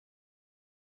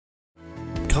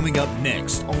coming up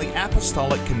next on the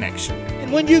Apostolic Connection.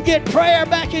 And when you get prayer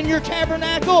back in your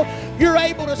tabernacle, you're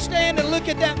able to stand and look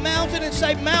at that mountain and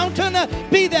say, "Mountain,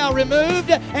 be thou removed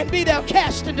and be thou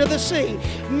cast into the sea."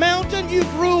 Mountain,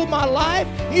 you've ruled my life.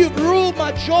 You've ruled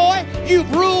my joy.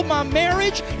 You've ruled my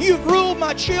marriage. You've ruled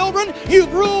my children.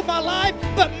 You've ruled my life.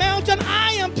 But mountain,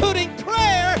 I am putting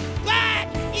prayer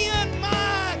back in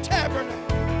my tabernacle.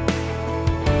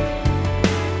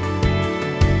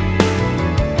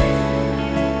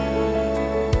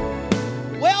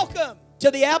 Welcome to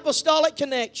the Apostolic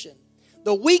Connection,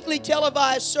 the weekly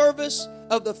televised service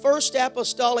of the First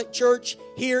Apostolic Church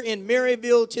here in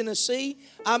Maryville, Tennessee.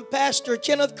 I'm Pastor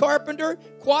Kenneth Carpenter.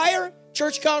 Choir,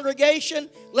 church congregation,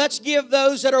 let's give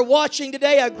those that are watching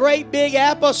today a great big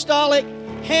apostolic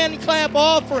hand clap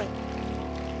offering.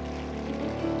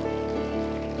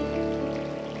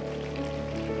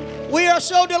 We are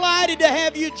so delighted to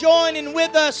have you joining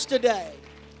with us today.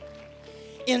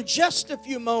 In just a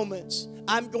few moments,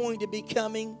 I'm going to be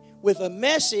coming with a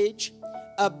message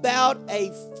about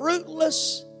a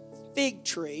fruitless fig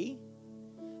tree,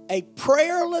 a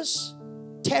prayerless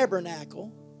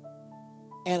tabernacle,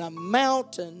 and a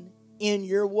mountain in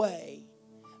your way.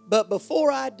 But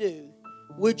before I do,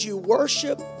 would you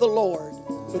worship the Lord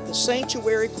with the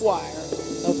sanctuary choir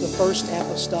of the First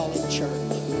Apostolic Church?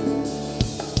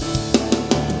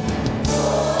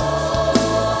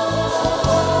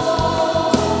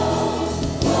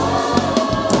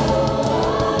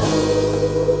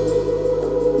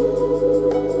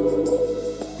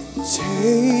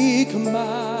 Take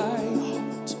my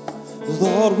heart,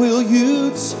 Lord, will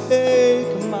you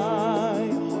take my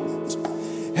heart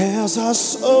as I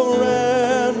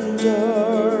surrender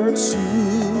to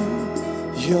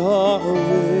your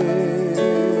will.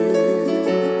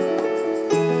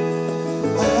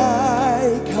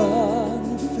 I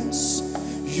confess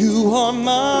you are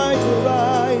my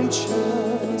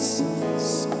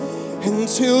righteousness.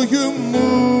 Until you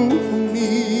move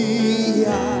me,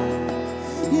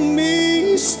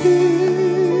 me still,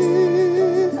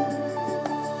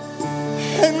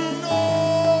 and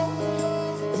know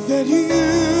that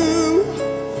you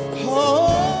are.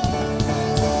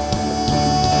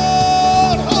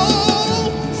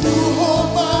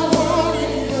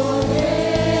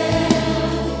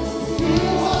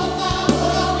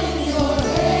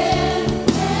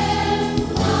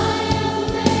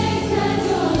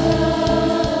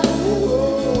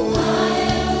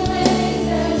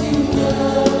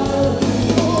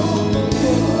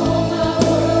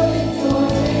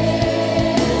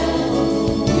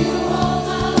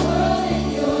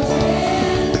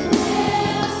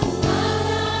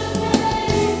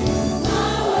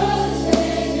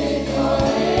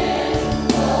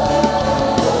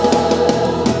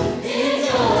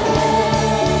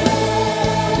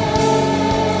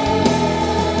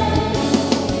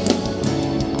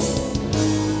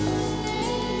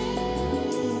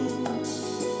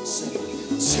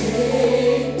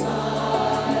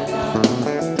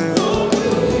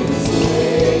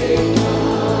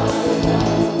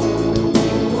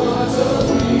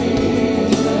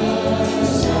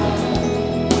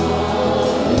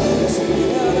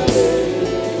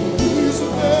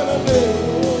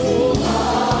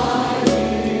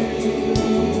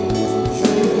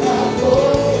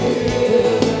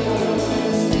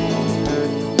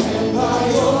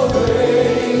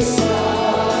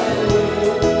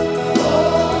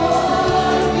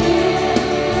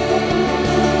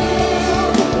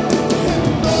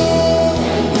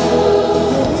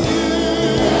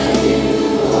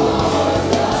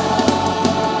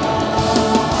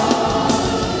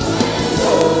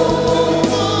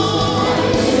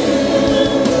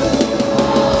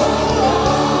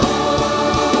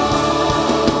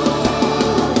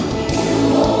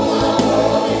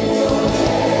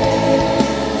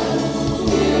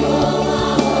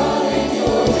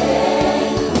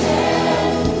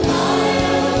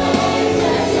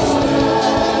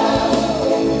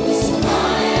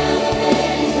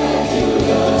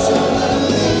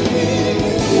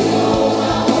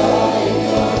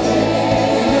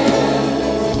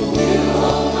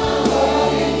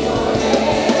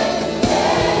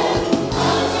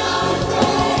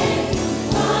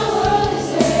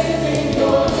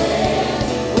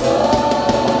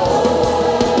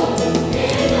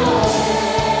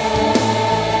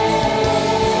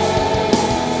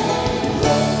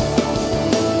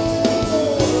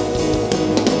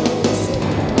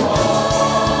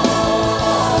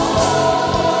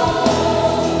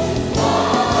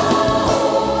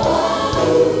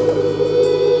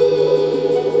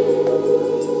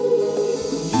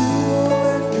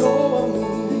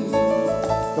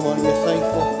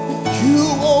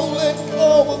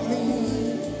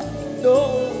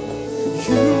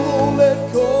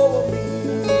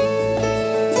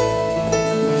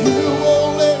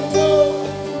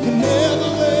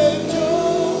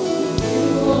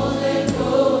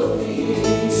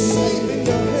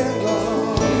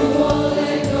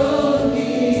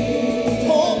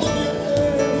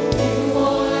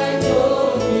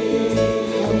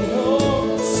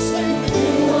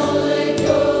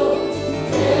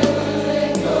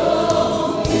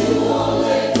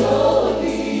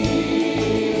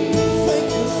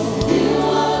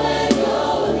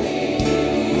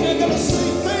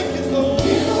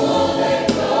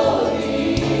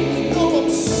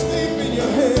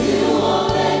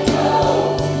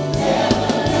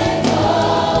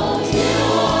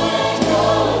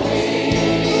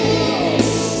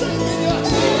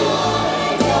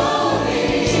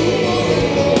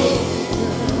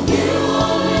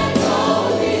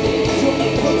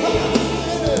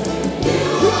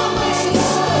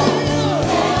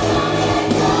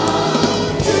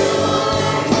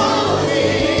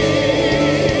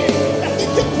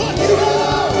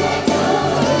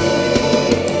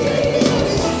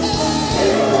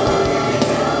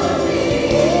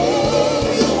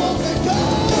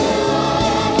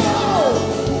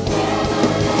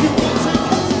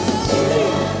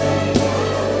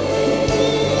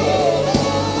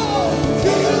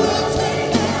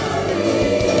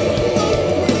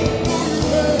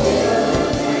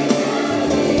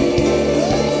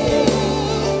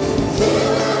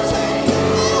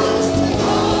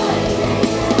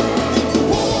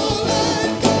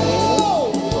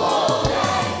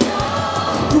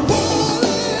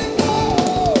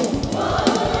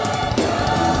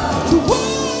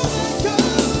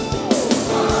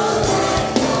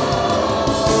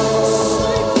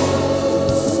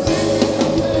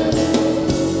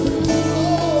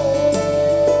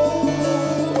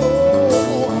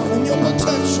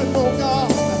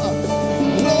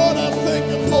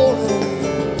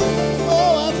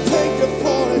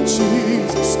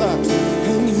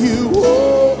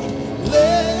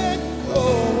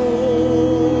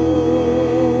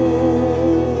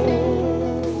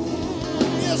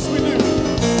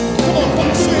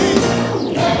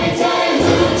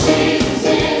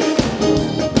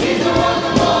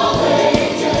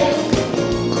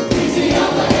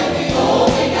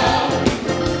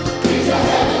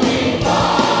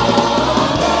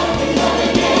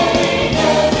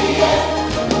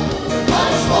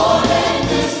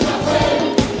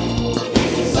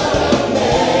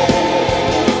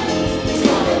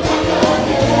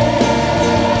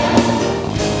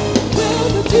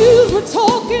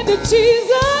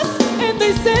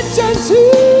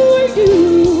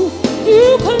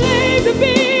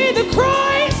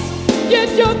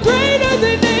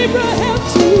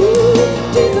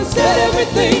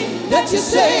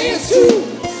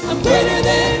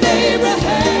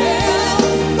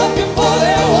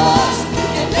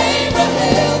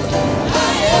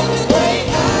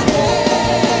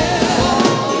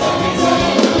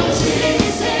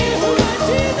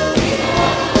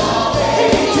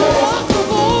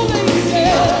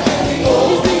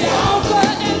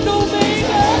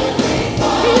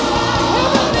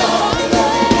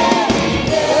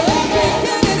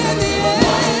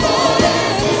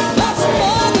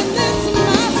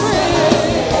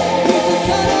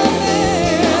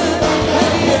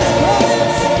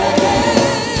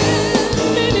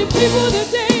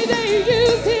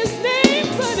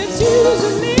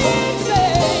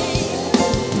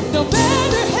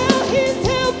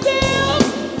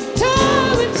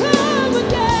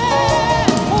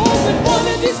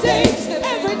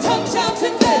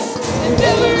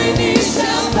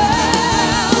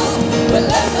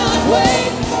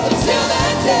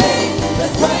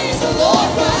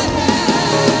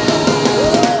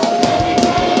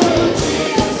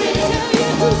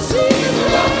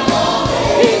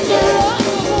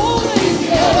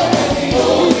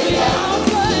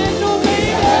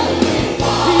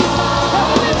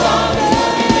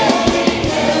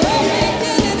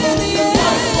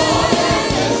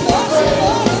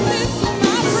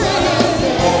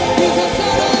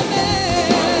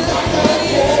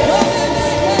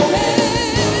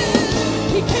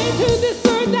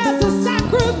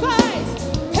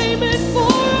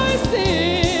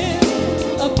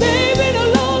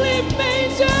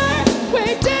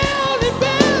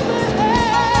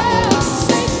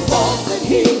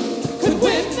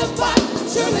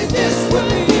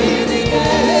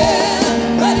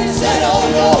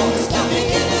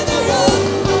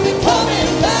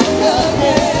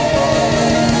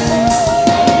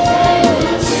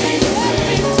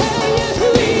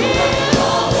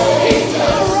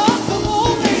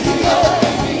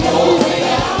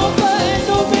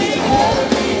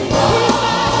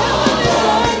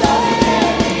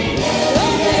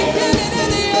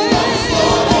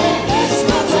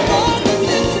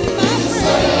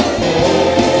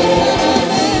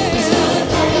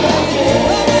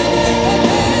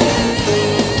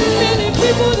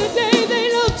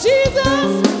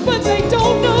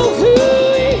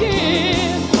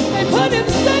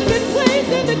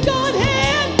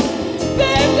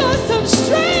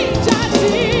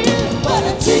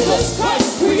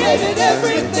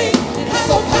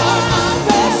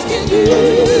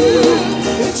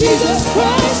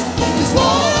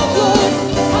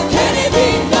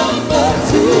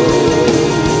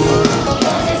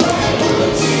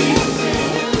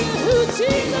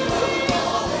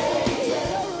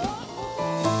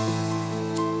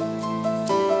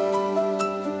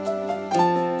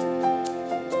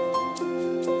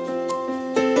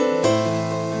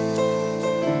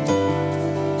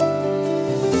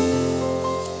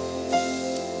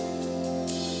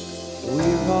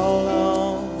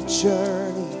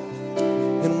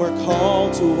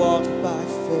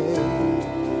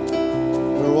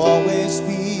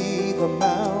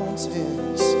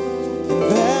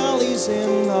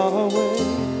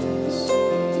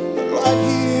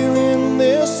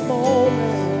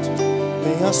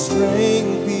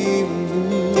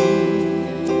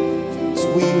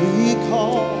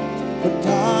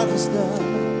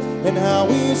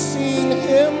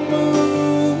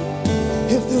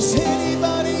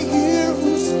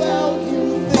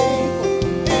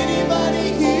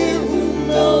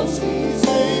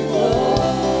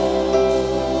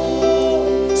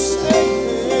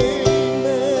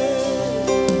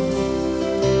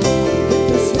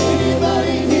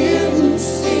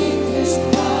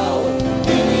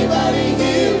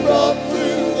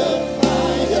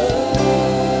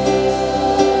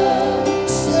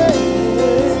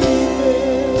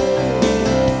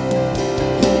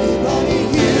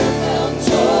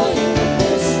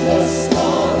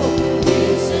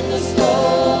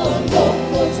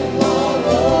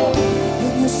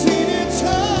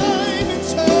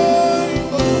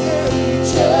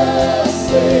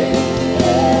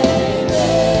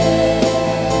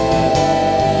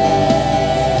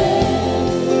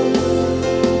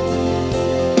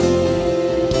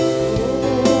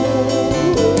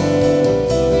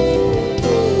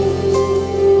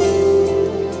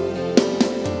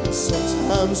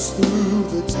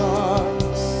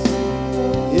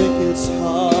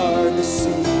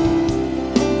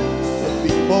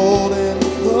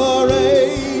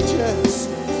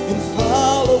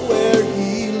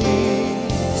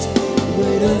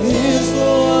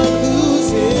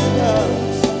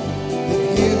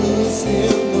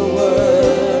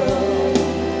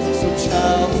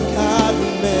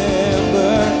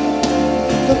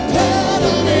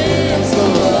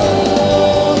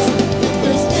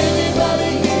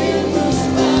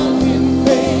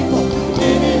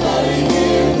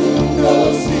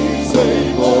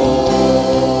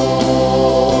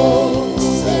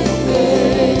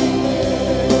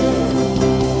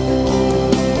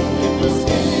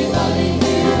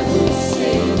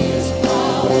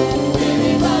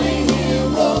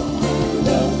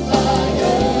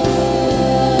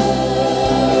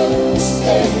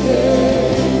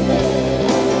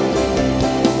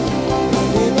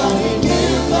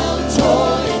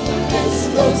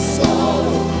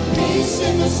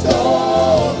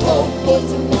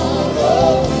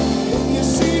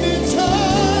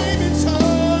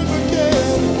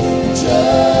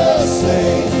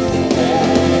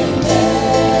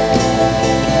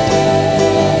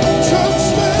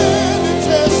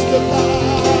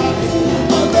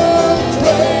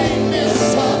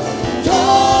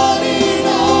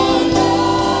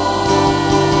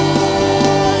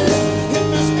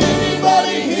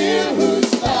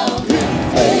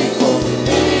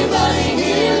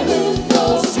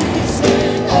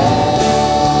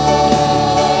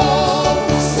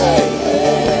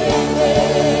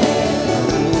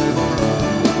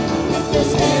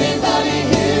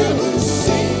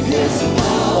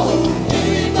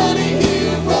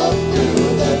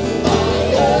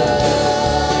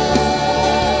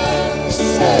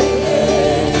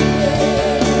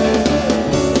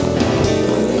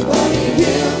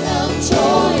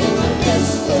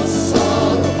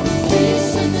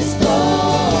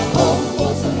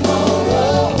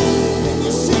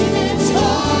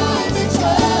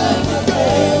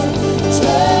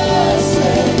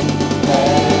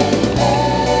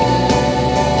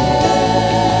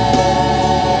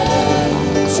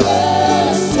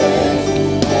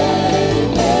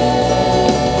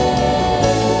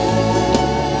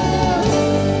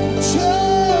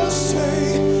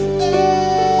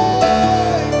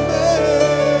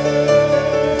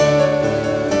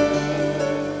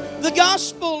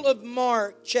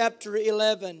 chapter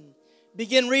 11.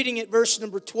 Begin reading at verse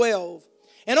number 12.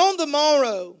 And on the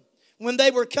morrow, when they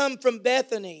were come from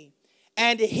Bethany,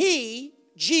 and he,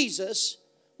 Jesus,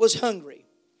 was hungry,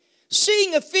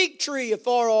 seeing a fig tree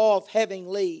afar off having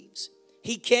leaves,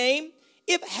 he came,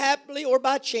 if haply or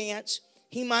by chance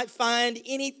he might find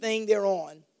anything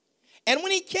thereon. And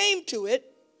when he came to it,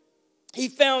 he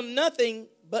found nothing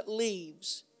but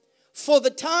leaves, for the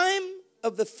time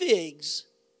of the figs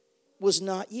was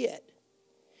not yet.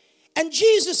 And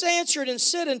Jesus answered and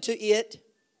said unto it,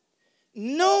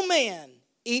 No man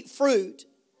eat fruit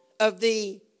of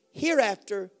thee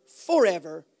hereafter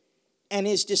forever. And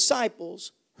his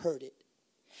disciples heard it.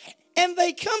 And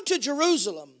they come to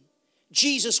Jerusalem.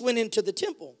 Jesus went into the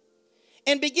temple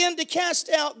and began to cast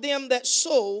out them that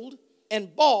sold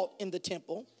and bought in the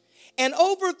temple, and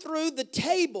overthrew the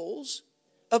tables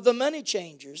of the money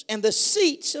changers and the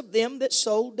seats of them that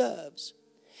sold doves,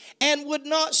 and would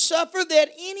not suffer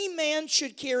that any man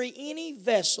should carry any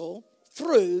vessel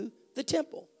through the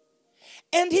temple.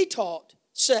 And he taught,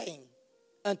 saying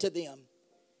unto them,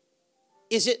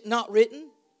 Is it not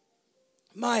written,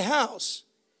 My house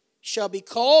shall be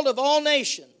called of all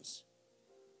nations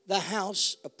the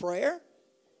house of prayer?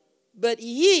 But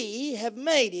ye have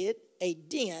made it a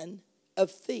den of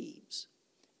thieves.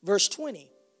 Verse 20.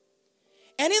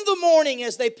 And in the morning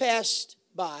as they passed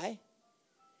by,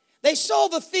 they saw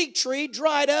the fig tree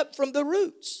dried up from the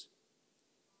roots.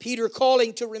 Peter,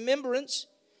 calling to remembrance,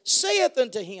 saith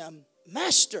unto him,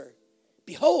 Master,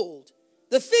 behold,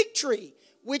 the fig tree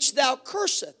which thou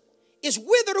cursest is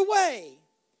withered away.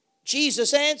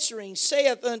 Jesus answering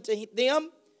saith unto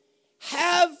them,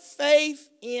 Have faith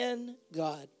in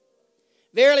God.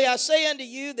 Verily I say unto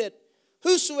you that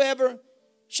whosoever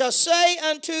shall say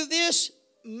unto this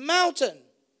mountain,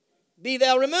 Be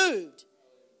thou removed,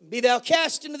 be thou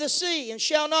cast into the sea, and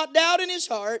shall not doubt in his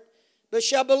heart, but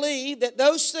shall believe that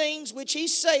those things which he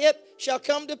saith shall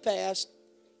come to pass,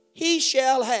 he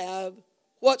shall have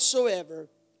whatsoever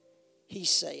he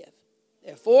saith.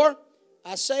 Therefore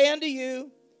I say unto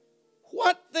you,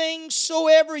 what things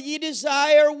soever ye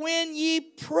desire when ye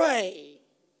pray,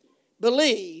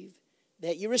 believe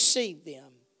that ye receive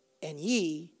them, and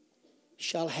ye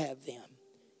shall have them.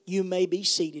 You may be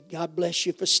seated. God bless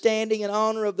you for standing in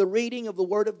honor of the reading of the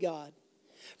Word of God.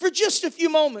 For just a few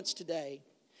moments today,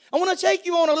 I want to take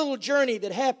you on a little journey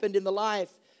that happened in the life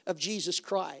of Jesus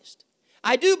Christ.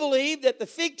 I do believe that the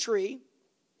fig tree,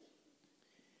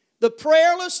 the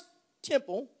prayerless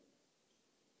temple,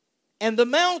 and the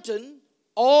mountain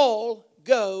all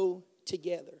go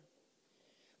together.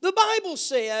 The Bible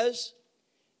says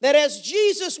that as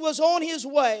Jesus was on his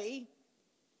way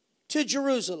to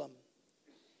Jerusalem,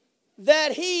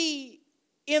 that he,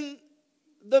 in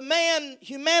the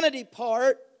humanity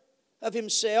part of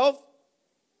himself,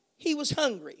 he was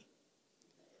hungry.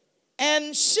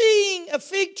 And seeing a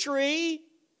fig tree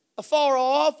afar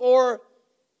off, or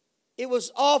it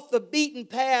was off the beaten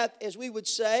path, as we would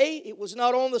say, it was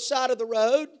not on the side of the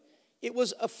road, it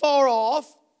was afar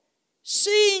off,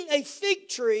 seeing a fig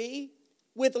tree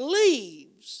with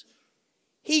leaves,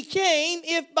 he came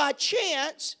if by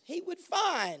chance he would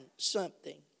find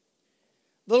something.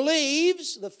 The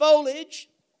leaves, the foliage,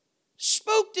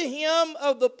 spoke to him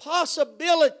of the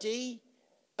possibility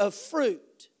of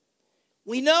fruit.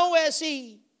 We know as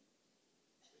he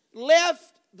left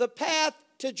the path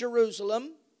to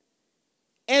Jerusalem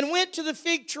and went to the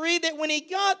fig tree that when he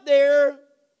got there,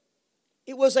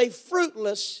 it was a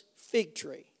fruitless fig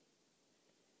tree.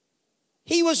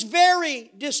 He was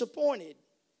very disappointed.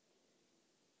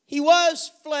 He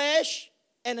was flesh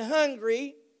and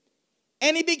hungry,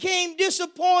 and he became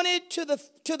disappointed to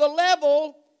the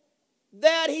level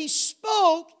that he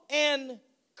spoke and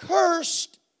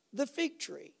cursed the fig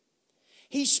tree.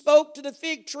 He spoke to the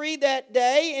fig tree that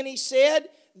day, and he said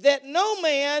that no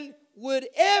man would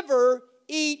ever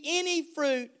eat any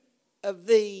fruit of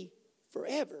thee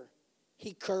forever.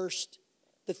 He cursed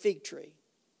the fig tree.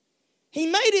 He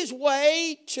made his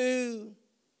way to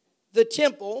the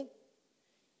temple.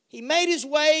 He made his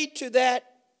way to that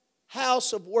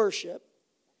house of worship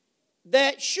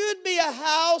that should be a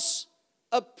house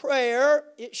of prayer.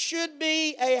 It should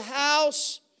be a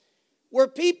house where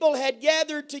people had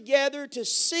gathered together to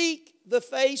seek the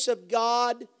face of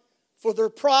God for their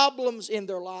problems in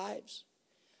their lives.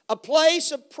 A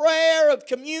place of prayer, of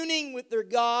communing with their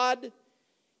God.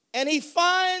 And he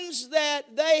finds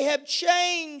that they have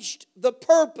changed the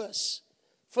purpose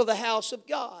for the house of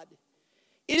God.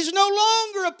 It is no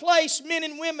longer a place men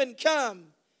and women come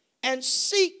and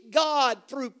seek God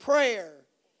through prayer.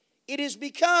 It has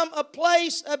become a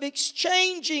place of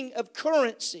exchanging of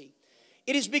currency.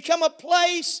 It has become a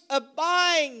place of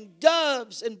buying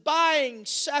doves and buying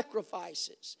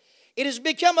sacrifices. It has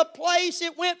become a place,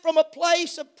 it went from a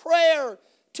place of prayer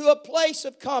to a place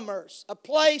of commerce, a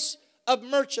place of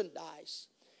merchandise.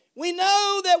 We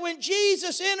know that when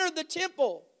Jesus entered the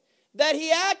temple, that he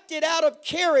acted out of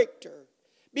character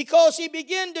because he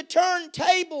began to turn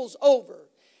tables over.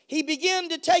 He began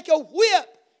to take a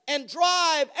whip and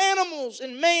drive animals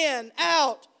and man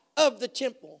out of the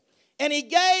temple. And he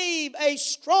gave a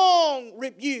strong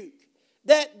rebuke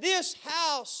that this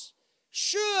house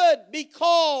should be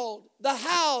called the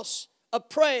house of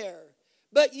prayer.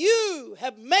 But you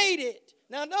have made it.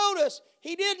 Now notice,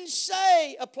 he didn't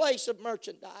say a place of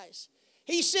merchandise.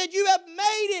 He said, you have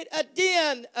made it a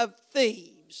den of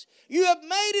thieves. You have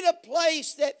made it a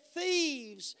place that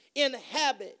thieves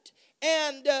inhabit.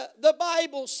 And the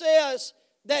Bible says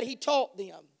that he taught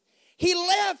them. He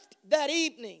left that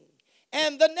evening.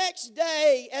 And the next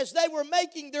day, as they were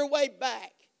making their way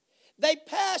back, they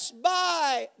passed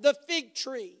by the fig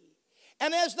tree.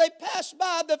 And as they passed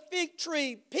by the fig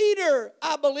tree, Peter,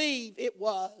 I believe it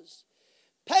was,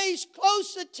 pays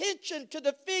close attention to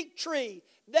the fig tree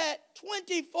that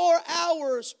 24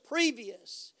 hours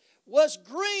previous was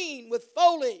green with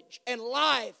foliage and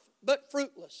life, but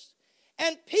fruitless.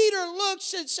 And Peter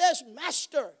looks and says,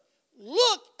 Master,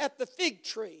 look at the fig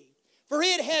tree, for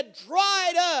it had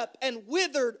dried up and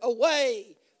withered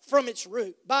away from its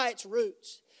root, by its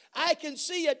roots. I can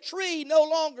see a tree no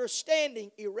longer standing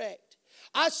erect.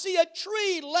 I see a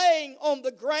tree laying on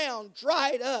the ground,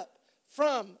 dried up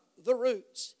from the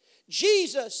roots.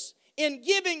 Jesus, in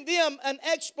giving them an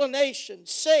explanation,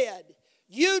 said,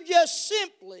 you just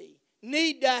simply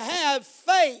need to have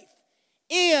faith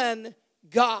in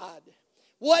God.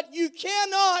 What you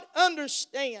cannot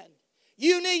understand,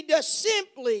 you need to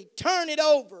simply turn it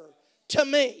over to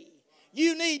me.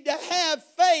 You need to have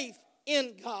faith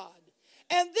in God.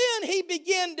 And then he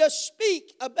began to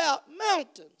speak about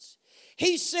mountains.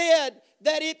 He said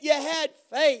that if you had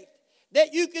faith,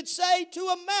 that you could say to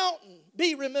a mountain,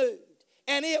 be removed,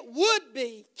 and it would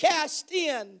be cast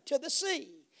into the sea.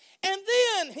 And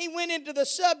then he went into the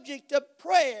subject of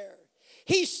prayer.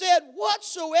 He said,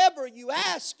 whatsoever you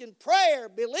ask in prayer,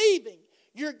 believing,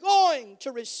 you're going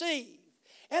to receive.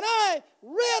 And I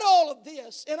read all of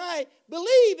this, and I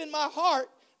believe in my heart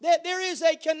that there is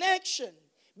a connection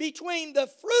between the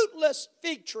fruitless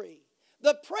fig tree,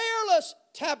 the prayerless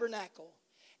tabernacle,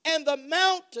 and the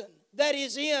mountain that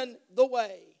is in the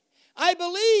way. I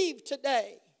believe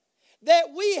today that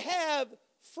we have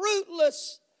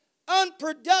fruitless,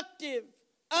 unproductive,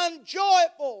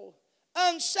 unjoyful,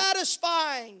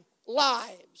 unsatisfying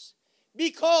lives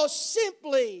because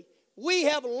simply we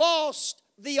have lost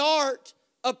the art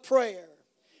of prayer.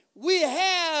 We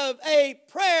have a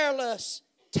prayerless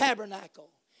tabernacle.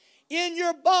 In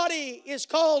your body is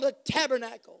called a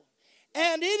tabernacle.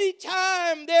 And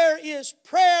anytime there is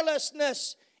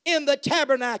prayerlessness in the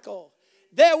tabernacle,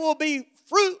 there will be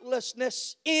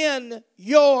fruitlessness in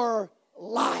your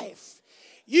life.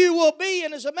 You will be,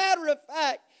 and as a matter of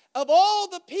fact, of all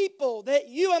the people that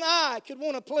you and I could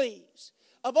want to please,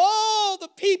 of all the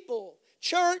people,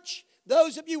 church,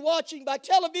 those of you watching by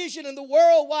television and the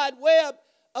World Wide Web,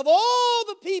 of all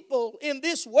the people in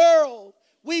this world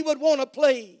we would want to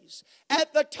please,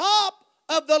 at the top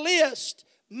of the list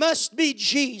must be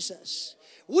Jesus.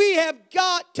 We have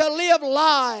got to live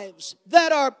lives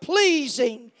that are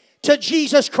pleasing to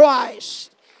Jesus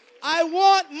Christ. I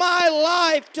want my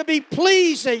life to be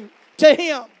pleasing to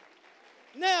Him.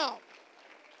 Now,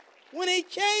 when He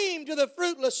came to the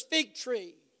fruitless fig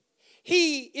tree,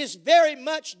 He is very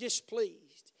much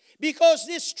displeased because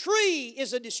this tree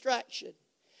is a distraction.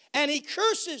 And He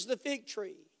curses the fig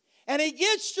tree. And He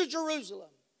gets to Jerusalem.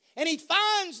 And He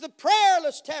finds the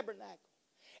prayerless tabernacle.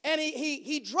 And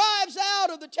he drives out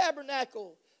of the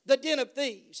tabernacle the den of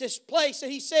thieves. This place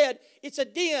that He said it's a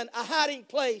den, a hiding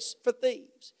place for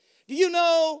thieves. Do you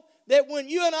know that when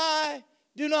you and I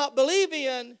do not believe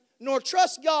in nor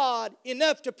trust God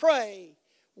enough to pray,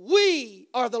 we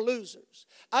are the losers?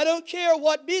 I don't care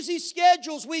what busy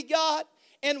schedules we got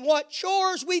and what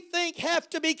chores we think have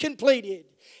to be completed.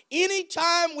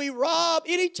 Anytime we rob,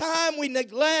 anytime we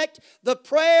neglect the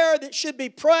prayer that should be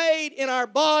prayed in our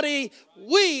body,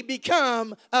 we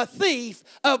become a thief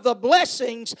of the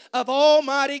blessings of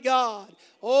Almighty God.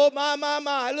 Oh, my.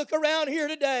 I look around here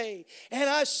today and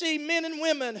I see men and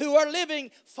women who are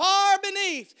living far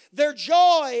beneath their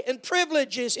joy and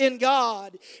privileges in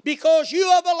God because you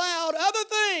have allowed other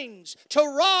things to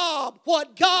rob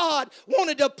what God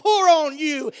wanted to pour on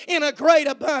you in a great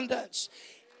abundance.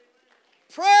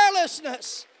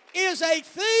 Prayerlessness is a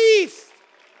thief.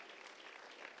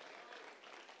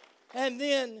 And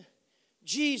then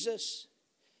Jesus,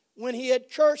 when he had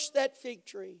cursed that fig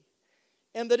tree,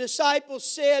 and the disciples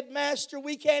said, Master,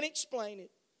 we can't explain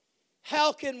it.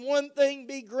 How can one thing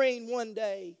be green one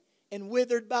day and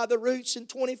withered by the roots in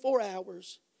 24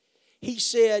 hours? He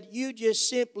said, you just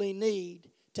simply need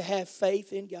to have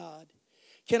faith in God.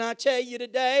 Can I tell you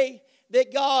today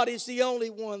that God is the only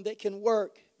one that can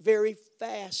work very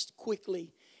fast,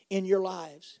 quickly in your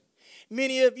lives?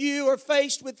 Many of you are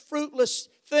faced with fruitless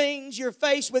things. You're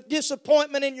faced with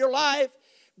disappointment in your life.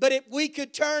 But if we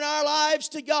could turn our lives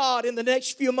to God in the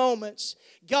next few moments,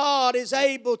 God is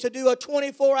able to do a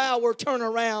 24-hour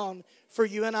turnaround for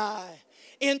you and I.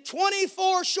 In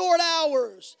 24 short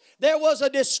hours, there was a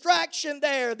distraction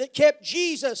there that kept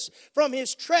Jesus from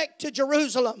his trek to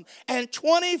Jerusalem. And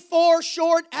 24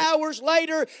 short hours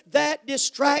later, that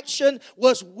distraction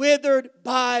was withered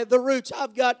by the roots.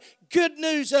 I've got good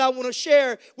news that I want to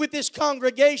share with this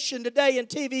congregation today and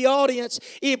TV audience.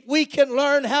 If we can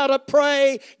learn how to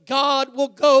pray, God will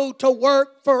go to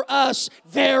work for us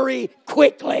very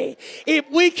quickly. If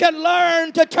we can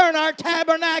learn to turn our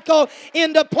tabernacle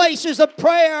into places of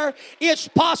prayer, it's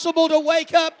possible to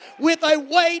wake up with a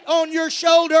weight on your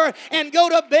shoulder and go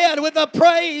to bed with a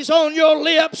praise on your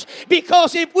lips.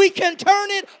 Because if we can turn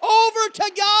it over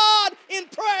to God in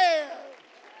prayer,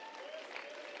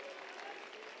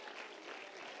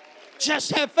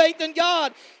 just have faith in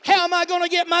God. How am I going to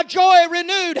get my joy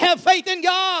renewed? Have faith in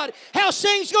God. How's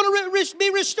things going to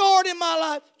be restored in my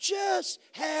life? Just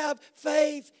have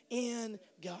faith in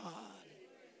God.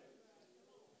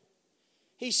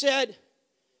 He said,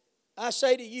 I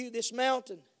say to you, this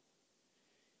mountain,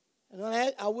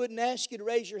 and I wouldn't ask you to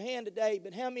raise your hand today,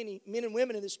 but how many men and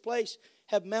women in this place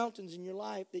have mountains in your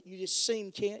life that you just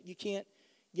you can't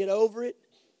get over it,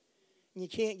 and you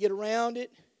can't get around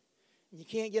it, you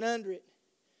can't get under it.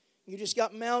 You just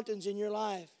got mountains in your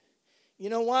life. You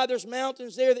know why there's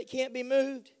mountains there that can't be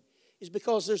moved? It's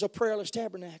because there's a prayerless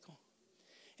tabernacle.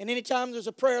 And anytime there's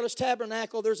a prayerless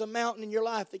tabernacle, there's a mountain in your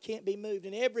life that can't be moved.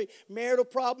 And every marital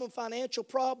problem, financial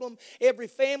problem, every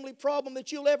family problem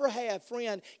that you'll ever have,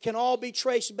 friend, can all be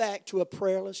traced back to a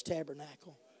prayerless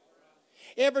tabernacle.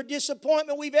 Every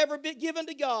disappointment we've ever been given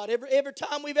to God, every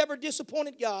time we've ever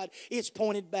disappointed God, it's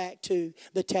pointed back to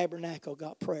the tabernacle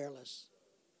got prayerless.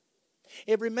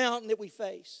 Every mountain that we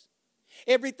face,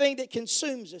 everything that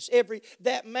consumes us,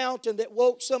 that mountain that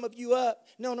woke some of you up.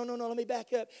 No, let me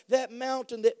back up. That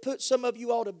mountain that put some of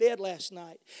you all to bed last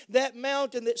night. That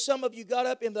mountain that some of you got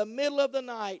up in the middle of the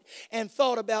night and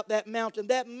thought about that mountain.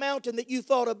 That mountain that you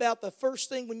thought about the first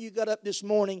thing when you got up this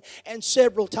morning and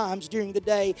several times during the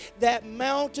day. That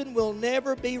mountain will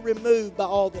never be removed by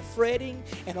all the fretting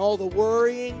and all the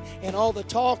worrying and all the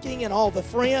talking and all the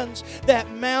friends. That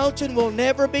mountain will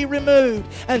never be removed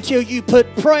until you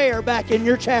put prayer back in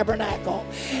your tabernacle.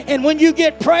 And when you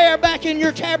get prayer back in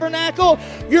your tabernacle,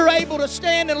 you're able to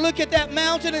stand and look at that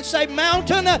mountain and say,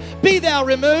 mountain, be thou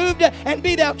removed and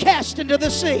be thou cast into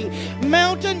the sea.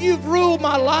 Mountain, you've ruled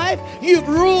my life. You've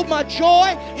ruled my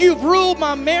joy. You've ruled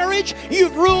my marriage.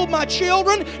 You've ruled my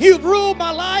children. You've ruled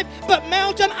my life. But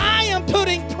mountain, I am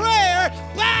putting prayer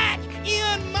back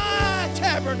in my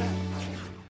tabernacle.